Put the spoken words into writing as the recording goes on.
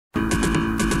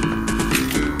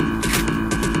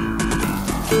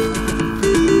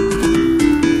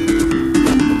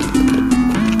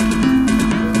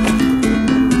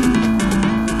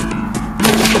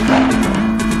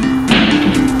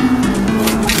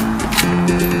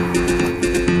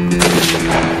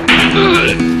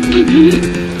Welcome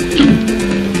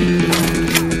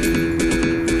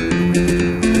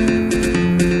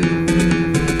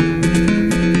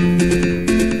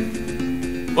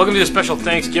to the special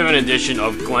Thanksgiving edition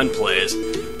of Glenplays.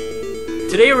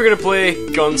 Today we're going to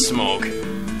play Gun.Smoke.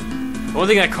 The only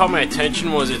thing that caught my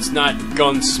attention was it's not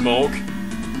Gun.Smoke,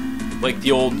 like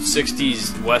the old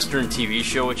 60s Western TV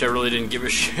show, which I really didn't give a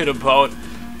shit about.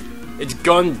 It's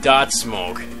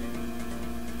Gun.Smoke.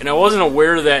 And I wasn't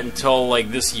aware of that until, like,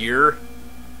 this year.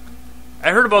 I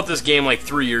heard about this game, like,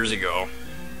 3 years ago.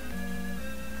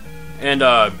 And,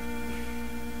 I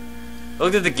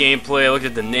looked at the gameplay, I looked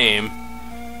at the name.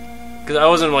 Because I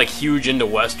wasn't, like, huge into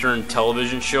Western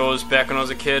television shows back when I was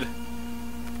a kid.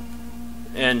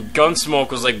 And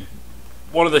Gun.Smoke was, like,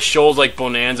 one of the shows like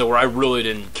Bonanza where I really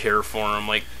didn't care for them.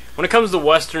 Like, when it comes to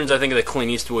Westerns, I think of the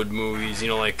Clint Eastwood movies, you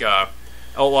know, like,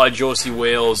 Outlaw Josie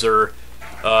Wales, or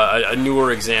a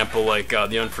newer example like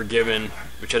The Unforgiven,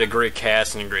 which had a great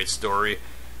cast and a great story.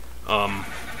 You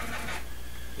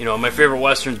know, my favorite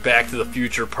Western's Back to the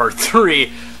Future Part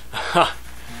 3.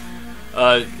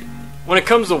 When it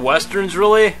comes to Westerns,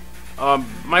 really,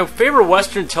 my favorite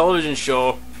Western television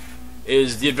show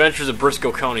is The Adventures of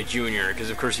Briscoe County Jr.,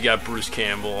 because of course you got Bruce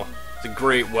Campbell. It's a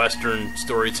great Western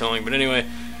storytelling. But anyway,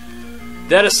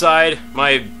 that aside,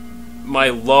 my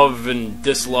love and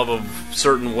dislove of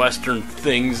certain Western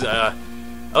things, I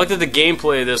looked at the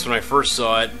gameplay of this when I first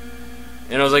saw it,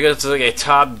 and I was like, it's like a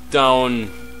top-down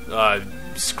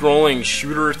scrolling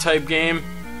shooter type game.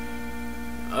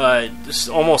 Just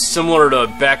almost similar to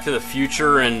Back to the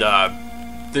Future and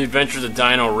The Adventures of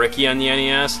Dino Ricky on the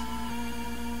NES.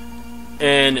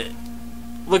 And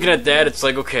looking at that, it's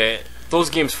like, okay,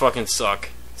 those games fucking suck.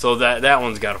 So that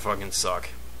one's gotta fucking suck.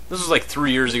 This was like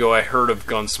 3 years ago I heard of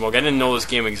Gun.Smoke. I didn't know this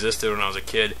game existed when I was a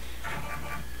kid.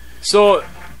 So,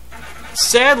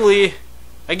 sadly,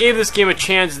 I gave this game a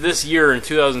chance this year in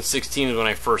 2016 when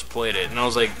I first played it. And I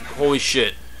was like, holy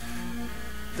shit.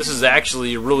 This is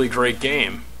actually a really great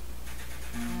game.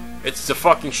 It's a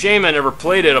fucking shame I never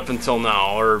played it up until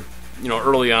now, or, you know,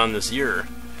 early on this year.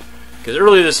 Because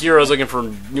earlier this year I was looking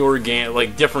for newer game,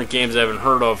 like different games I haven't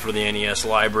heard of for the NES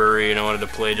library, and I wanted to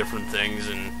play different things,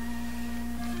 and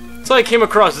so I came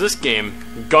across this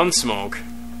game, Gun.Smoke.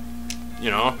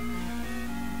 You know,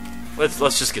 let's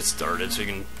just get started so you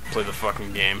can play the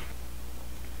fucking game.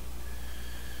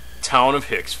 Town of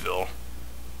Hicksville.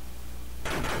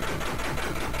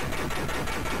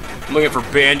 I'm looking for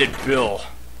Bandit Bill.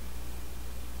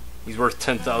 He's worth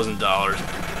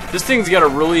 $10,000. This thing's got a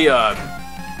really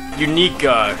unique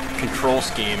control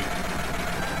scheme.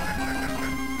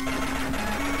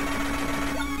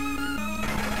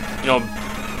 You know,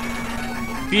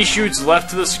 B shoots left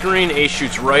to the screen, A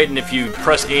shoots right, and if you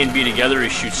press A and B together, he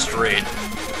shoots straight.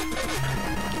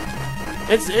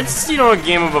 It's you know, a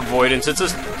game of avoidance. It's a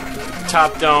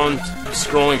top-down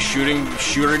scrolling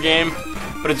shooter game,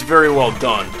 but it's very well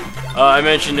done. I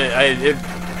mentioned it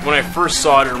when I first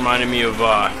saw it. It reminded me of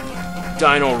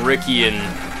Dino Ricky and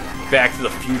Back to the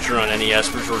Future on NES,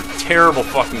 which were terrible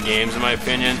fucking games in my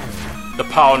opinion. The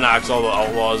POW knocks all the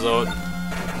Outlaws out,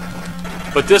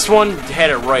 but this one had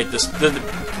it right. The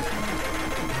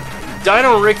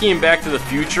Dino Ricky and Back to the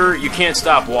Future, you can't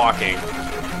stop walking.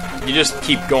 You just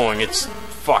keep going. It's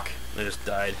fuck. I just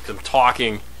died because I'm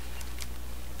talking.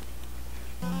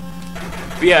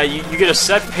 But yeah, you get a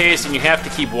set pace and you have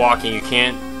to keep walking. You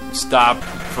can't stop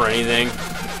for anything.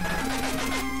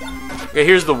 Okay,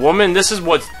 here's the woman. This is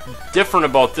what's different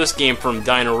about this game from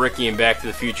Dino Ricky and Back to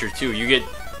the Future 2. You get,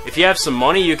 if you have some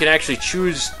money, you can actually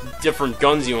choose different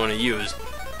guns you want to use.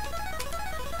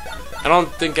 I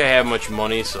don't think I have much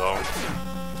money, so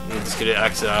I'm just gonna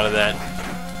exit out of that.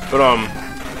 But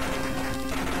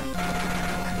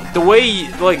the way,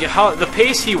 like, how the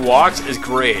pace he walks is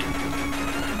great.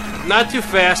 Not too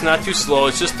fast, not too slow,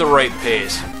 it's just the right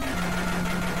pace.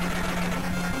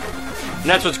 And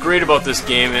that's what's great about this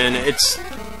game, and it's...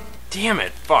 Damn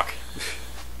it, fuck.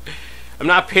 I'm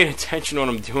not paying attention to what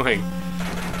I'm doing.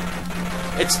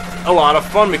 It's a lot of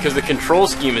fun because the control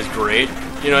scheme is great.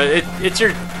 You know, it's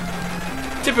your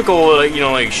typical, you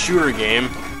know, like, shooter game.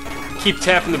 Keep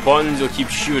tapping the buttons, you'll keep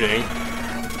shooting.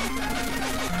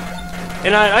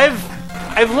 And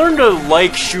I've learned to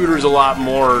like shooters a lot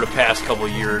more the past couple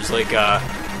years. Like,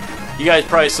 you guys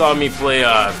probably saw me play,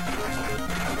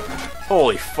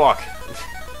 holy fuck.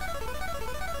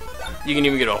 You can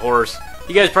even get a horse.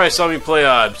 You guys probably saw me play,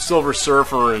 Silver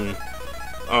Surfer and,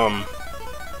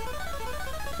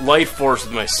 Light Force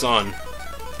with my son.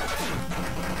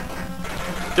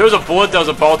 There was a bullet that was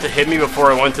about to hit me before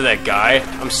I went to that guy.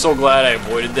 I'm so glad I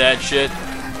avoided that shit.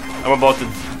 I'm about to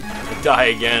Die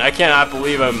again. I cannot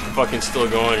believe I'm fucking still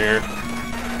going here.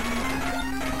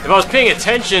 If I was paying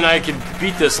attention, I could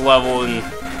beat this level,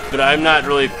 but I'm not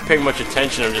really paying much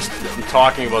attention. I'm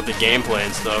talking about the gameplay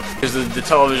and stuff. Because the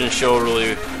television show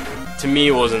really, to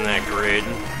me, wasn't that great.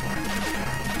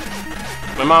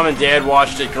 My mom and dad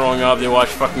watched it growing up. They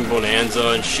watched fucking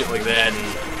Bonanza and shit like that,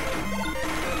 and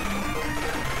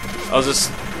I was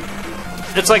just...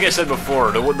 It's like I said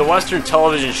before, the Western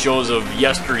television shows of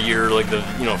yesteryear, like the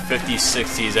 50s,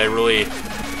 60s, I really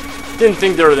didn't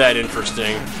think they were that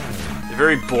interesting. They're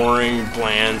very boring,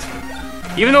 bland.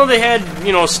 Even though they had,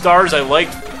 stars I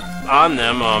liked on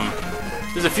them,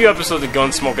 there's a few episodes of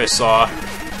Gun.Smoke I saw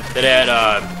that had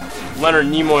Leonard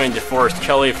Nimoy and DeForest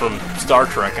Kelley from Star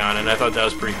Trek on it, and I thought that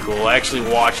was pretty cool. I actually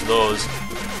watched those.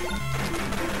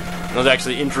 I was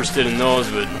actually interested in those,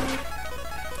 but...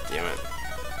 Damn it.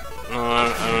 No, I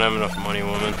don't have enough money,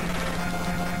 woman.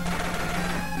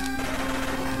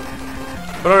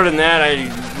 But other than that, I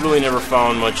really never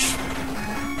found much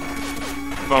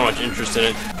interest in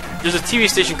it. There's a TV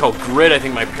station called Grid I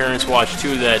think my parents watched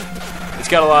too, that it's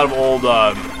got a lot of old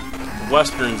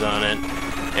westerns on it.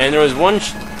 And there's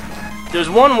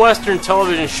one western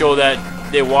television show that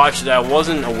they watched that I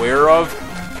wasn't aware of.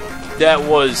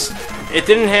 It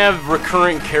didn't have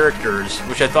recurrent characters,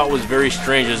 which I thought was very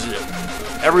strange.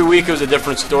 Every week it was a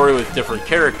different story with different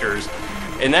characters,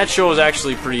 and that show was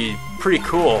actually pretty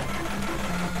cool.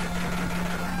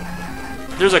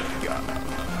 There's a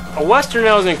western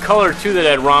that was in color too that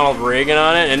had Ronald Reagan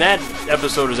on it, and that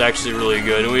episode was actually really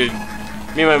good. And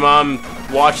me and my mom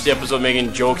watched the episode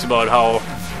making jokes about how,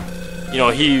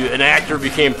 an actor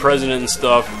became president and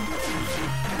stuff.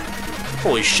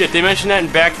 Holy shit, they mentioned that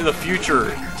in Back to the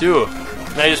Future too.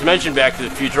 And I just mentioned Back to the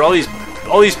Future. All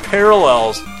these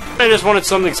parallels. I just wanted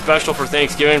something special for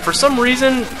Thanksgiving. For some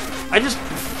reason, I just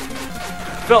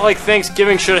felt like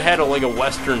Thanksgiving should have had a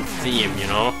western theme,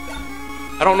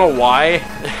 I don't know why.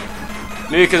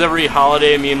 Maybe because every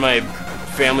holiday me and my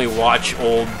family watch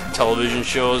old television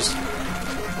shows.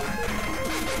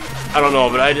 I don't know,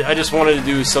 but I just wanted to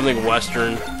do something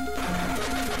western.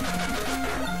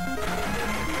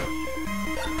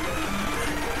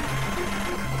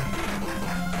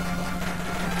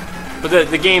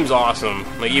 But the game's awesome.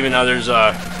 Like, even now there's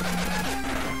a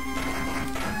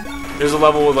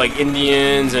level with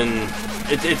Indians, and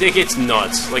it gets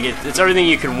nuts. Like, it's everything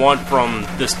you could want from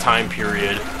this time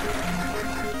period.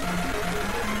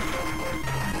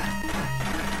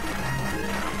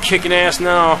 Kicking ass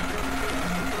now.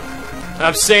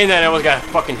 I'm saying that, I almost got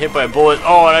fucking hit by a bullet.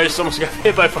 Oh, and I just almost got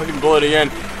hit by a fucking bullet again.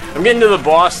 I'm getting to the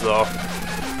boss, though.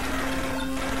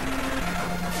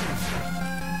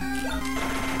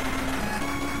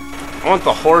 I want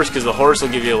the horse, because the horse will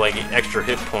give you, extra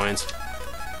hit points.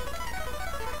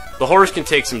 The horse can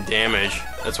take some damage.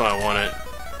 That's why I want it.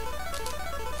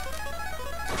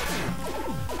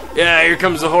 Yeah, here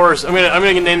comes the horse. I'm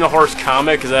gonna name the horse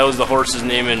Comet, because that was the horse's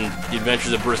name in The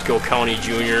Adventures of Briscoe County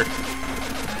Jr.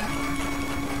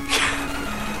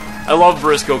 I love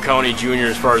Briscoe County Jr.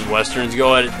 as far as westerns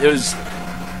go. I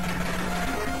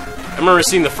remember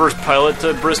seeing the first pilot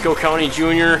to Briscoe County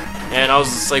Jr., and I was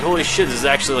just like, holy shit, this is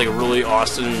actually a really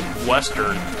awesome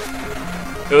western.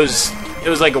 It was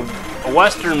like a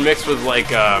western mixed with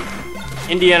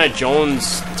Indiana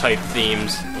Jones type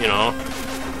themes,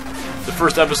 The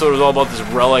first episode was all about this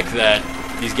relic that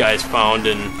these guys found,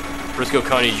 and Briscoe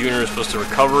County Jr. was supposed to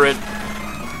recover it.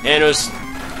 And it was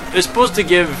supposed to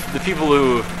give the people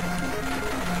who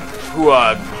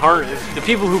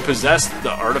possessed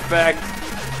the artifact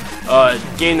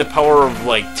gain the power of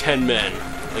 10 men.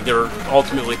 They're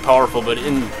ultimately powerful, but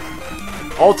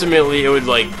ultimately it would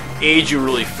age you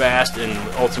really fast and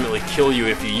ultimately kill you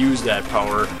if you use that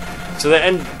power. So the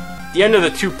end of the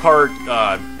two-part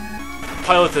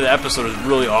pilot to the episode was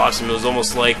really awesome. It was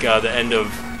almost like the end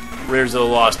of Raiders of the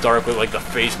Lost Ark with the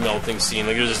face melting scene.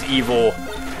 There's this evil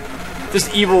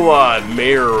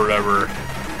mayor or whatever,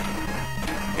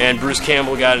 and Bruce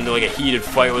Campbell got into a heated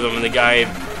fight with him, and the guy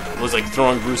was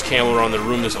throwing Bruce Campbell around the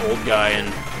room, this old guy,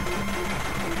 and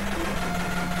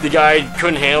the guy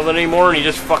couldn't handle it anymore, and he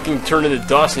just fucking turned into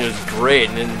dust, and it was great.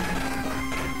 And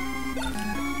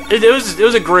it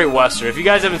was a great western. If you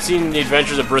guys haven't seen The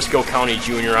Adventures of Briscoe County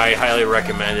Jr., I highly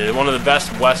recommend it. One of the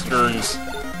best western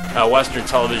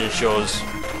television shows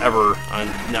ever on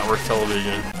network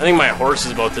television. I think my horse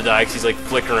is about to die because he's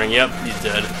flickering. Yep, he's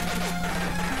dead.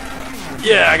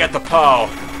 Yeah, I got the POW.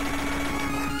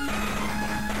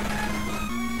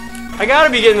 I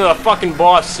gotta be getting to the fucking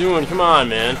boss soon. Come on,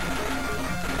 man.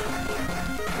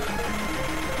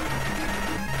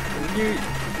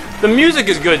 The music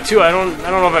is good too. I don't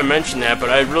know if I mentioned that, but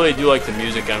I really do like the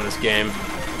music on this game.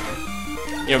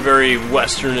 You know, very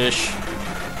westernish.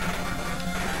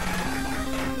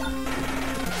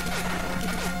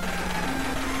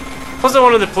 Plus, I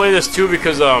wanted to play this too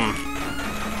because I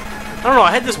don't know. I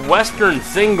had this western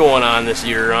thing going on this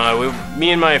year.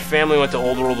 Me and my family went to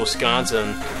Old World,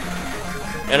 Wisconsin,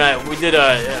 and we did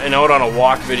an out on a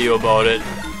walk video about it.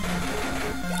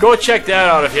 Go check that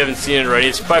out if you haven't seen it already.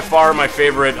 It's by far my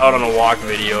favorite out on a walk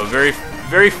video. Very,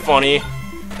 very funny.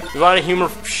 A lot of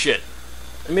humor. Shit.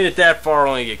 I made it that far,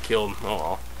 only get killed.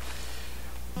 Oh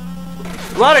well.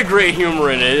 A lot of great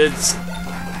humor in it.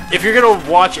 If you're gonna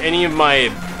watch any of my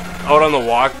out on the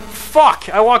walk, fuck!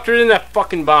 I walked right in that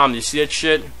fucking bomb. Do you see that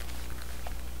shit?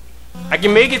 I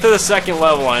can make it to the second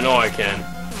level. I know I can.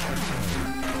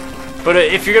 But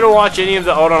if you're gonna watch any of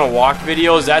the out on a walk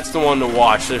videos, that's the one to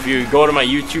watch. So if you go to my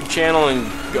YouTube channel and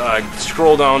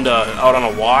scroll down to out on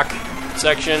a walk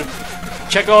section,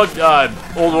 check out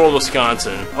Old World,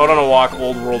 Wisconsin. Out on a walk,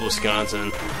 Old World, Wisconsin.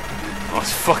 Oh,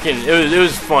 it's fucking. It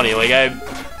was funny. Like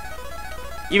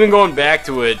even going back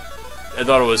to it, I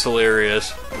thought it was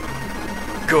hilarious.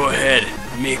 Go ahead,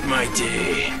 make my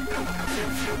day.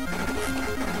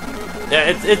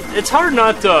 Yeah, it's hard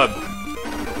not to.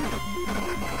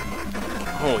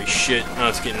 Holy shit, now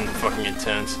it's getting fucking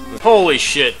intense. Holy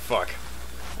shit, fuck.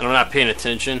 And I'm not paying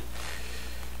attention.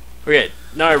 Okay,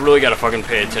 now I really gotta fucking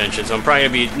pay attention, so I'm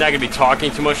probably not gonna be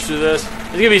talking too much through this.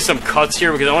 There's gonna be some cuts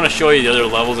here because I want to show you the other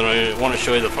levels and I want to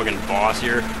show you the fucking boss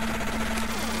here.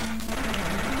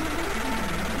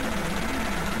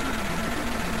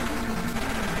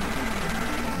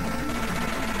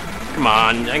 Come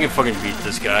on, I can fucking beat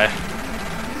this guy.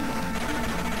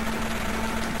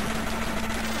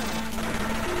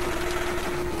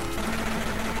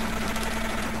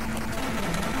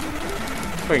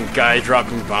 Fucking guy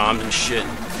dropping bombs and shit.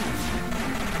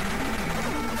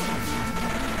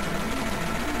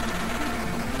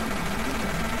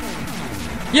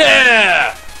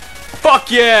 Yeah!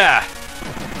 Fuck yeah!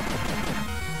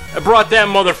 I brought that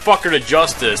motherfucker to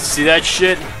justice. See that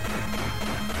shit?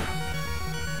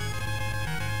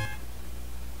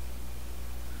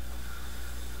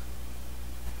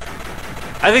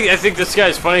 I think this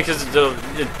guy's funny because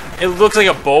it looks like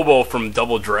a Bobo from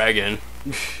Double Dragon.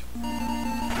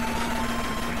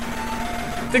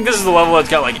 I think this is the level that's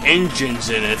got like engines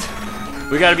in it.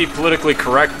 We gotta be politically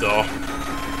correct though.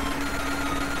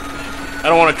 I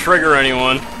don't want to trigger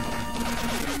anyone.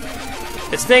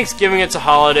 It's Thanksgiving, it's a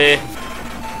holiday.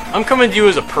 I'm coming to you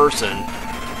as a person.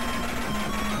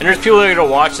 And there's people that are gonna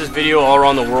watch this video all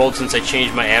around the world since I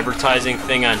changed my advertising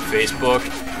thing on Facebook.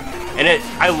 And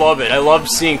I love it. I love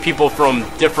seeing people from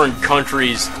different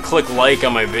countries click like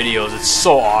on my videos. It's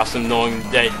so awesome knowing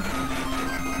that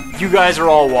you guys are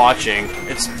all watching.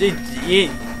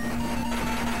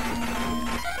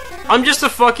 I'm just a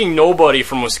fucking nobody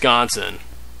from Wisconsin.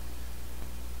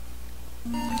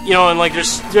 You know, and like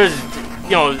there's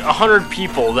you know 100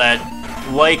 people that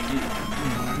like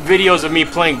videos of me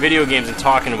playing video games and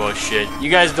talking about shit. You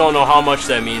guys don't know how much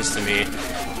that means to me.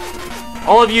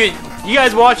 All of you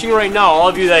guys watching right now, all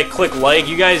of you that click like,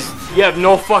 you have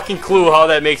no fucking clue how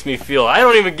that makes me feel. I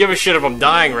don't even give a shit if I'm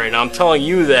dying right now. I'm telling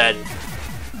you that,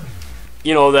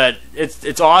 you know, that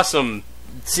it's awesome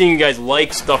seeing you guys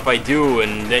like stuff I do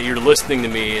and that you're listening to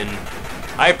me, and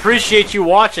I appreciate you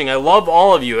watching. I love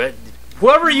all of you.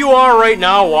 Whoever you are right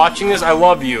now watching this, I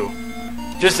love you.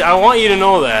 I want you to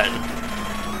know that.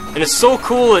 And it's so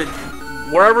cool that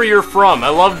wherever you're from, I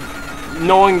love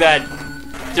knowing that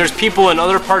there's people in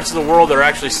other parts of the world that are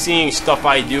actually seeing stuff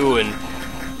I do, and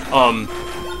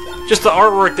just the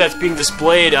artwork that's being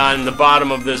displayed on the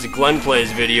bottom of this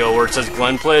Glenplays video where it says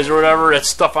Glenplays or whatever, that's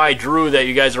stuff I drew that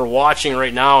you guys are watching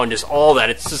right now, and just all that.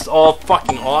 It's just all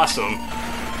fucking awesome.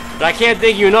 And I can't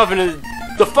thank you enough, and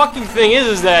the fucking thing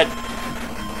is that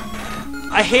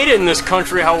I hate it in this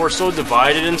country how we're so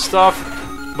divided and stuff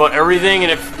about everything,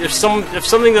 and if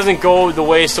something doesn't go the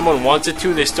way someone wants it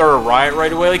to, they start a riot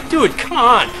right away. Like, dude, come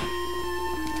on.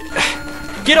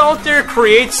 Get out there,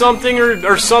 create something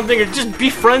or something, or just be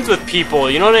friends with people,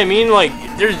 you know what I mean? Like,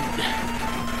 there's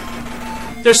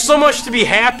so much to be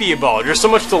happy about, there's so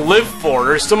much to live for,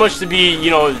 there's so much to be, you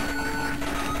know,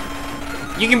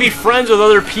 you can be friends with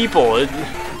other people. You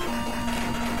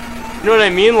know what I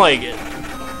mean? Like,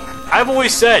 I've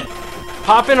always said,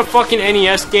 pop in a fucking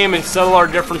NES game and settle our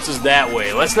differences that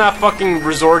way. Let's not fucking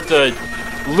resort to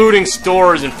looting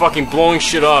stores and fucking blowing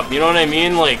shit up, you know what I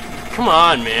mean? Like, come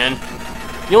on, man.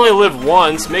 You only live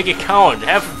once, make it count,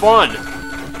 have fun.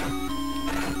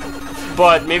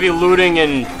 But maybe looting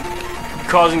and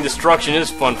causing destruction is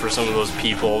fun for some of those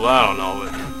people, I don't know.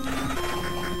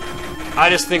 I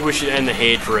just think we should end the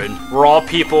hatred. We're all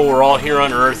people, we're all here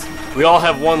on Earth. We all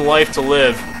have one life to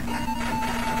live.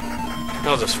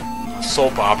 That was a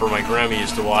soap opera my grandma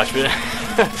used to watch, but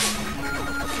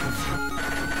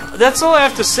that's all I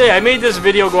have to say. I made this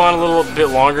video go on a little bit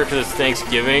longer because it's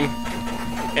Thanksgiving,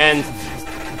 and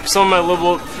some of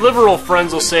my liberal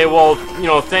friends will say, well, you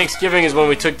know, Thanksgiving is when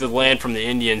we took the land from the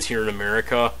Indians here in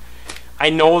America. I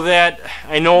know that.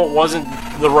 I know it wasn't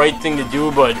the right thing to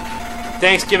do, but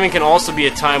Thanksgiving can also be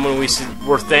a time when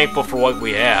we're thankful for what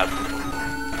we have.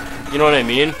 You know what I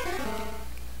mean?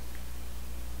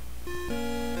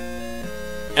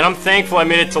 And I'm thankful I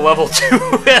made it to level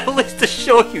 2, at least to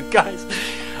show you guys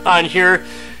on here.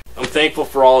 I'm thankful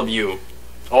for all of you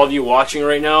watching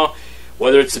right now,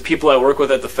 whether it's the people I work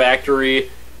with at the factory,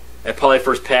 at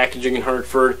Polyfirst Packaging in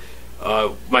Hartford,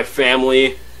 my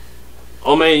family,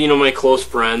 all my, my close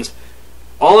friends,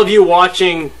 all of you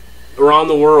watching around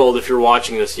the world. If you're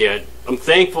watching this yet, I'm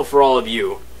thankful for all of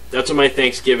you. That's what my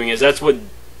Thanksgiving is. That's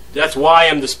why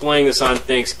I'm displaying this on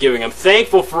Thanksgiving. I'm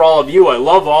thankful for all of you. I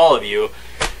love all of you.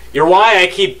 You're why I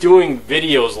keep doing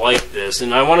videos like this,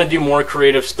 and I want to do more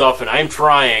creative stuff, and I'm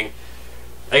trying.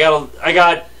 I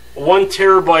got 1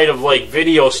 terabyte of like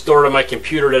video stored on my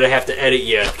computer that I have to edit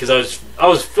yet, because I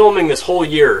was filming this whole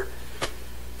year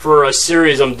for a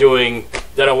series I'm doing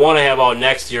that I want to have out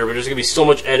next year, but there's gonna be so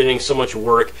much editing, so much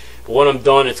work. But when I'm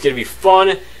done, it's gonna be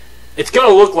fun. It's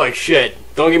gonna look like shit,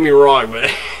 don't get me wrong,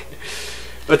 but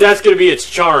but that's gonna be its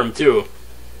charm too.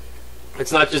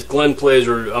 It's not just Glenplays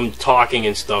where I'm talking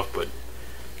and stuff, but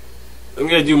I'm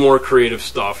going to do more creative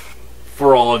stuff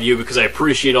for all of you because I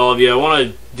appreciate all of you. I want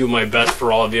to do my best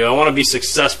for all of you. I want to be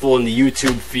successful in the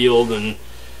YouTube field, and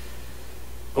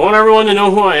I want everyone to know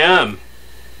who I am.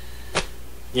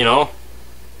 You know?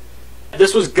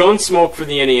 This was Gun.Smoke for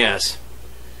the NES.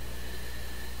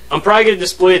 I'm probably going to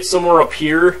display it somewhere up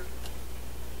here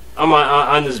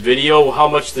on this video, how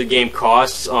much the game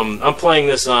costs. I'm playing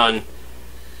this on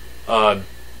the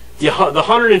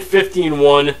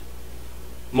 115-1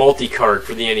 multi-card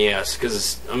for the NES,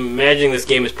 because I'm imagining this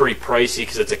game is pretty pricey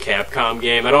because it's a Capcom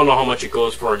game. I don't know how much it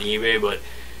goes for on eBay, but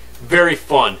very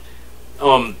fun.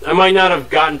 I might not have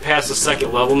gotten past the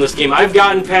 2nd level in this game. I've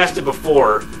gotten past it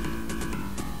before,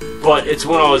 but it's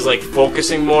when I was like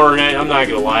focusing more, and I'm not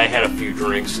gonna lie, I had a few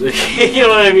drinks. You know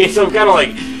what I mean? So I'm kind of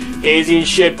like hazy and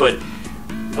shit, but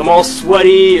I'm all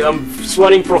sweaty. I'm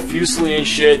sweating profusely and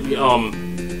shit.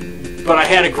 But I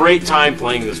had a great time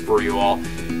playing this for you all.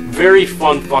 Very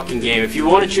fun fucking game. If you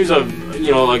want to choose a,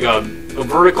 like a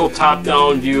vertical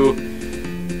top-down view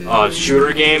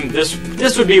shooter game, this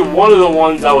would be one of the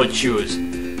ones I would choose.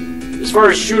 As far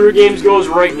as shooter games goes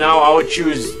right now, I would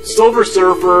choose Silver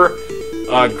Surfer,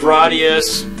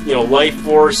 Gradius, Life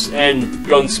Force, and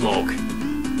Gun.Smoke.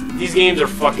 These games are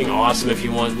fucking awesome if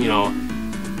you want,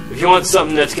 if you want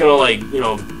something that's gonna like,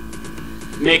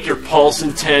 make your pulse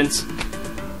intense,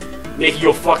 make you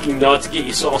go fucking nuts, get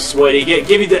you all sweaty,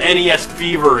 give you the NES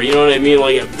fever, you know what I mean?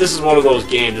 Like, this is one of those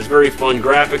games. It's very fun.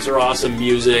 Graphics are awesome,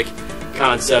 music,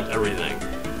 concept, everything.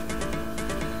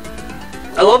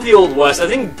 I love the Old West. I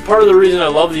think part of the reason I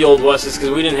love the Old West is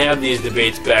because we didn't have these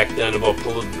debates back then about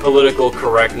political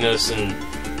correctness and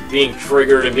being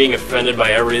triggered and being offended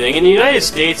by everything. In the United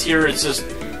States here, it's just,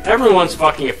 everyone's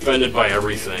fucking offended by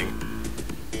everything.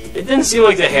 It didn't seem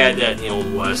like they had that in the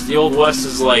Old West. The Old West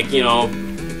is like,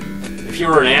 if you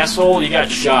were an asshole, you got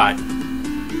shot.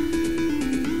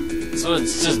 So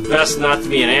it's just best not to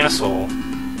be an asshole.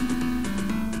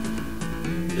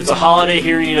 It's a holiday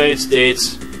here in the United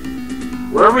States.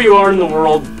 Wherever you are in the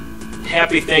world,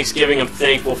 happy Thanksgiving. I'm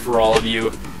thankful for all of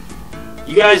you.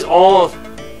 You guys all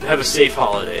have a safe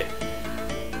holiday.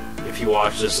 If you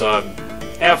watch this,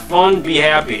 have fun, be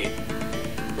happy.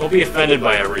 Don't be offended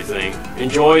by everything.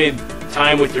 Enjoy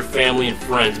time with your family and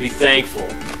friends. Be thankful.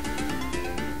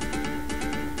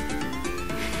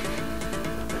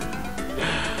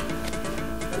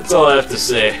 That's all I have to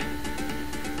say.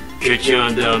 Get you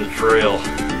on down the trail.